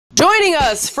Joining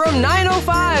us from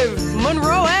 905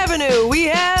 Monroe Avenue, we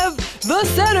have the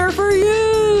Center for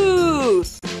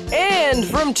Youth. And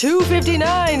from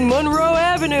 259 Monroe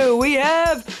Avenue, we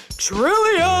have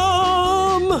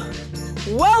Trillium.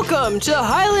 Welcome to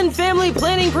Highland Family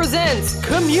Planning presents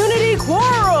Community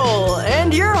Quarrel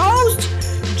and your host,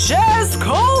 Jess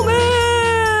Coleman.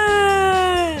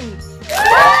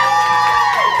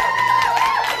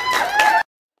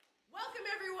 Welcome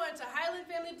everyone to Highland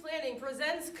Family Planning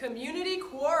presents Community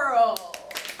Quarrel.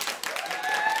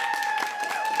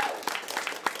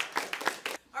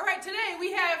 All right, today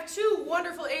we have two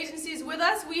wonderful agencies with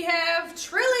us. We have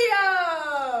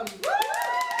Trillium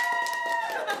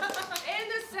and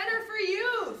the Center for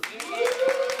Youth.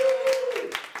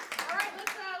 All right,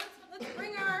 let's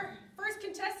bring our first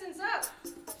contestants up.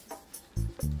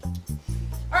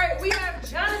 All right, we have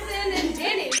Jonathan and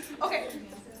Danny. Okay.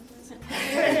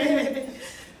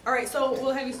 All right, so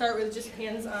we'll have you start with just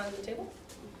hands on the table.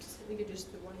 We could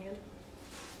just do one hand.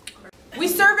 We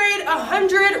surveyed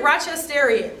 100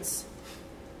 Rochesterians.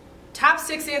 Top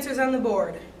 6 answers on the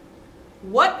board.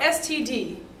 What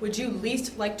STD would you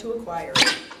least like to acquire?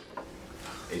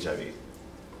 HIV.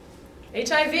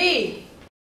 HIV.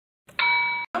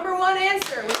 Number 1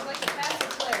 answer. Would you like to pass or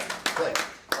play? Play.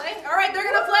 Play? All right,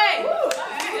 they're gonna play.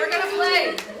 They're gonna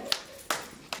play.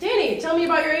 Danny, tell me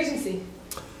about your agency.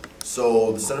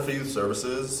 So the Center for Youth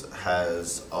Services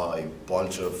has a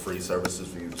bunch of free services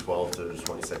for youth 12 to their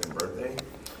 22nd birthday.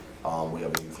 We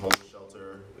have a youth homeless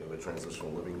shelter, we have a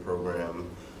transitional living program,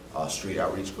 street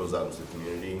outreach goes out into the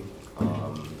community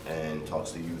and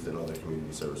talks to youth and other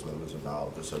community service members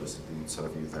about the services the Center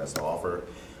for Youth has to offer.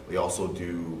 We also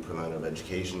do preventive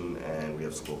education and we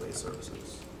have school-based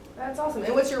services. That's awesome.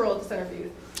 And what's your role at the Center for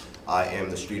Youth? I am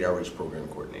the street outreach program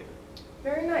coordinator.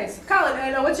 Very nice. Colin,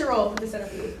 I know, what's your role at the Center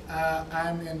for Youth?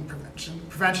 I'm in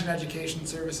prevention education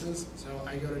services, so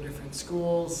I go to different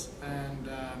schools and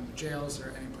jails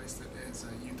or any place that is a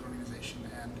youth organization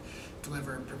and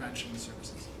deliver prevention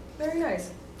services. Very nice.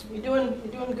 You're doing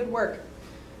good work.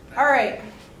 All right.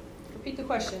 Repeat the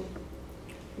question.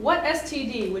 What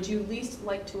STD would you least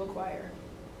like to acquire?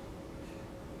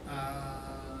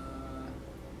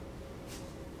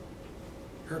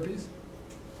 Herpes.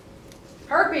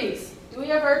 Herpes. Do we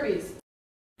have herpes?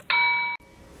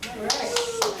 All right.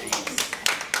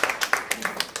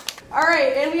 All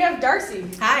right, and we have Darcy.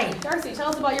 Hi. Darcy, tell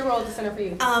us about your role at the Center for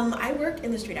Youth. I work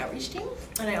in the street outreach team,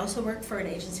 and I also work for an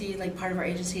agency, like part of our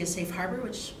agency is Safe Harbor,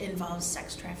 which involves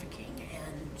sex trafficking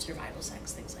and survival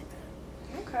sex, things like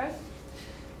that. Okay.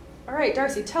 All right,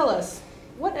 Darcy, tell us,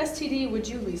 what STD would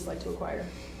you least like to acquire?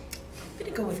 I'm going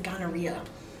to go with gonorrhea.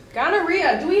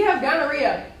 Gonorrhea. Do we have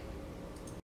gonorrhea?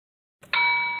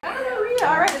 Gonorrhea.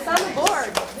 All right, it's on the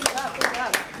board. Good job, good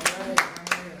job.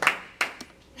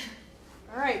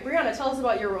 All right, Brianna, tell us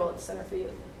about your role at the Center for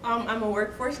Youth. I'm a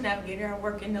workforce navigator. I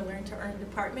work in the Learn to Earn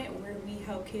department where we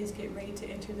help kids get ready to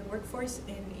enter the workforce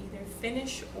and either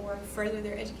finish or further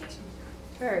their education.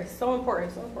 Very, so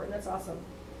important, that's awesome.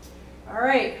 All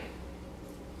right,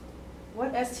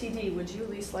 what STD would you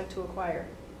least like to acquire?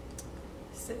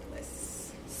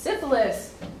 Syphilis.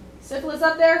 Syphilis. Syphilis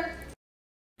up there?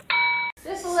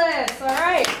 Syphilis, all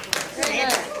right. Very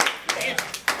good.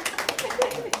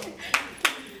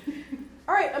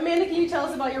 All right, Amanda, can you tell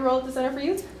us about your role at the Center for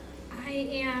Youth? I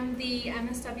am the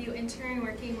MSW intern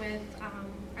working with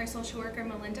our social worker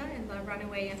Melinda in the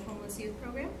Runaway and Homeless Youth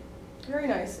Program. Very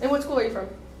nice. And what school are you from?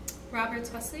 Roberts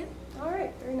Wesleyan. All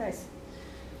right, very nice.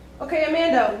 Okay,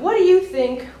 Amanda, what do you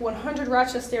think 100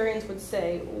 Rochesterians would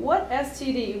say? What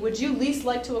STD would you least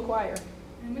like to acquire?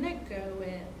 I'm going to go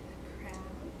with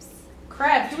crabs.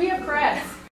 Crabs. Do we have crabs?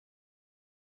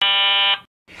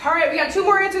 All right, we got 2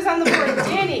 more answers on the board.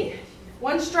 Danny,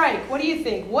 1 strike. What do you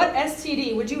think? What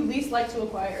STD would you least like to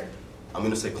acquire? I'm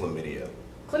going to say chlamydia.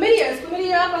 Chlamydia. Is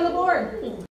chlamydia up on the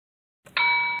board?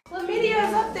 Chlamydia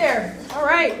is up there. All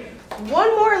right. 1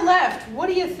 more left. What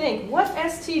do you think? What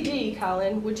STD,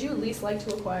 Colin, would you least like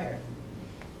to acquire?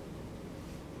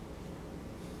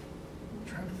 I'm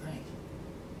trying to think.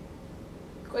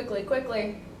 Quickly,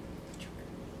 quickly.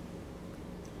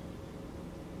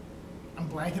 I'm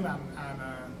blanking on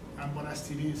what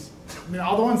STDs. I mean,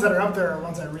 all the ones that are up there are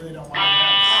ones I really don't want to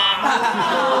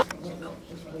have.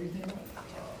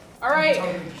 All right.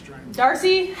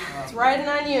 Darcy, it's riding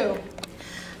on you.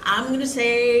 I'm going to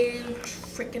say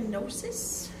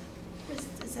trichinosis.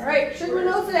 Is that All right,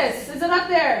 trichinosis. Is it up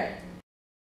there?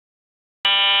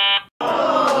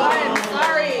 Oh, I'm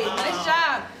sorry. Nice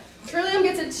job. Trillium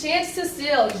gets a chance to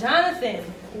steal. Jonathan,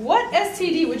 what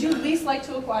STD would you least like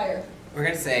to acquire? We're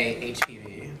going to say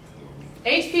HPV.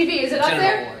 HPV, is it up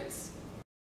there? Warts.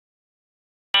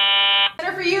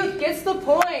 for Youth gets the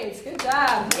points. Good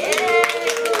job.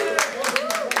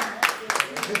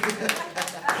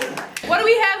 What do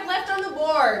we have left on the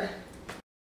board?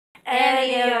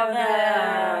 Any of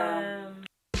them.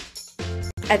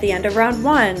 At the end of round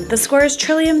 1, the score is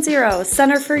Trillium 0,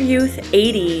 Center for Youth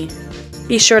 80.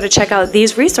 Be sure to check out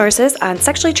these resources on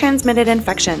sexually transmitted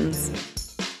infections.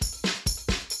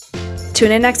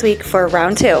 Tune in next week for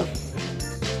round 2.